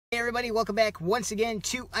Hey everybody, welcome back once again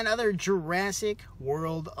to another Jurassic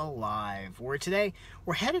World Alive, where today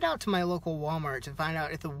we're headed out to my local Walmart to find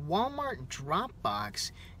out if the Walmart drop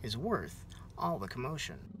box is worth all the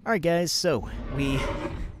commotion. Alright guys, so we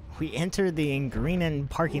entered the Greenan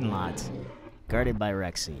parking lot, guarded by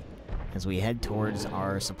Rexy, as we head towards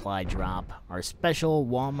our supply drop, our special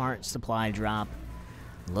Walmart supply drop,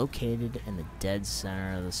 located in the dead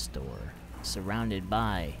center of the store, surrounded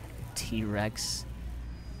by T-Rex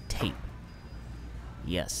tape.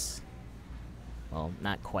 Yes. Well,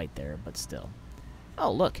 not quite there, but still.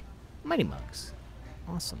 Oh, look. Mighty Mugs.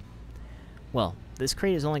 Awesome. Well, this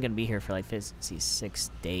crate is only going to be here for like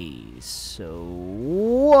 56 days. So,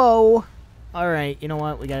 whoa. Alright, you know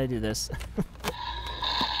what? We got to do this.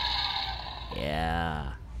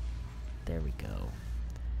 Yeah. There we go.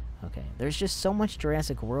 Okay. There's just so much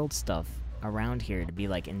Jurassic World stuff around here to be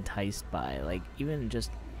like enticed by. Like, even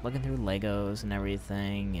just looking through Legos and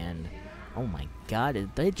everything, and oh my god, are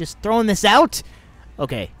they just throwing this out?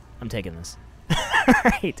 Okay, I'm taking this.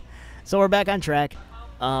 Alright, so we're back on track.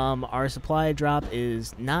 Our supply drop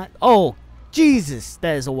is not... Oh, Jesus,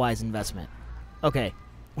 that is a wise investment. Okay,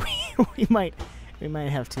 we might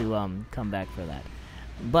have to come back for that.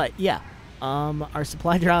 But yeah, our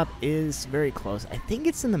supply drop is very close. I think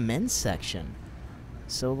it's in the men's section.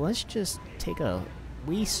 So let's just take a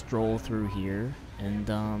wee stroll through here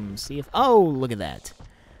and see if... Oh, look at that.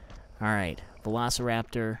 Alright,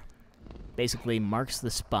 Velociraptor basically marks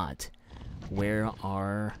the spot where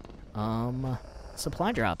our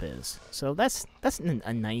supply drop is. So that's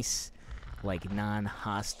a nice, like,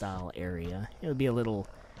 non-hostile area. It would be a little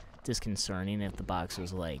disconcerting if the box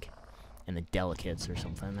was, like, in the delicates or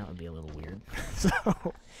something. That would be a little weird. So,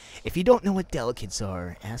 if you don't know what delicates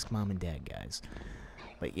are, ask Mom and Dad, guys.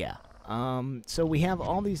 But yeah. So we have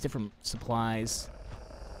all these different supplies,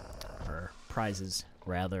 or prizes,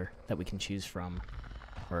 rather, that we can choose from,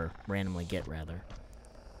 or randomly get, rather.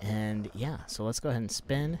 And yeah, so let's go ahead and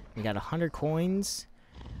spin. We got 100 coins.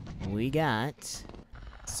 We got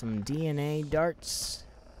some DNA darts,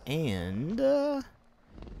 and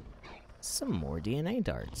some more DNA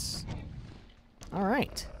darts.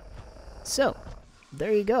 Alright. So,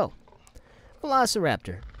 there you go.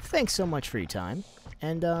 Velociraptor, thanks so much for your time.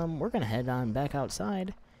 And we're going to head on back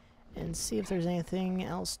outside and see if there's anything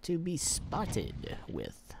else to be spotted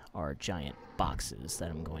with our giant boxes that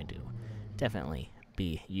I'm going to definitely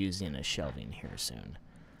be using as shelving here soon.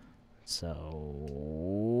 So,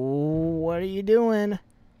 what are you doing?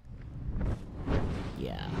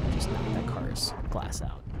 Yeah, just knock that car's glass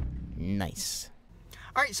out. Nice.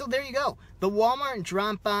 Alright, so there you go. The Walmart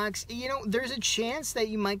drop box. You know, there's a chance that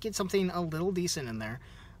you might get something a little decent in there.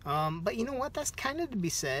 But you know what? That's kind of to be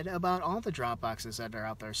said about all the drop boxes that are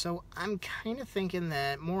out there. So I'm kind of thinking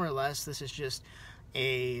that more or less this is just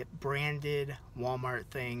a branded Walmart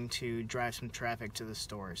thing to drive some traffic to the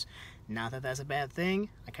stores. Not that that's a bad thing.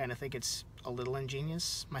 I kind of think it's a little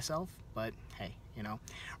ingenious myself, but hey, you know.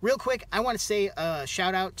 Real quick, I want to say a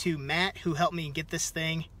shout out to Matt, who helped me get this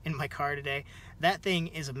thing in my car today. That thing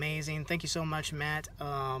is amazing. Thank you so much, Matt.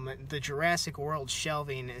 The Jurassic World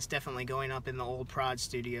shelving is definitely going up in the old Prod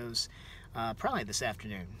Studios probably this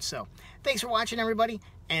afternoon. So, thanks for watching, everybody,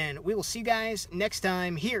 and we will see you guys next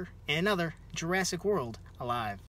time here in another Jurassic World Alive.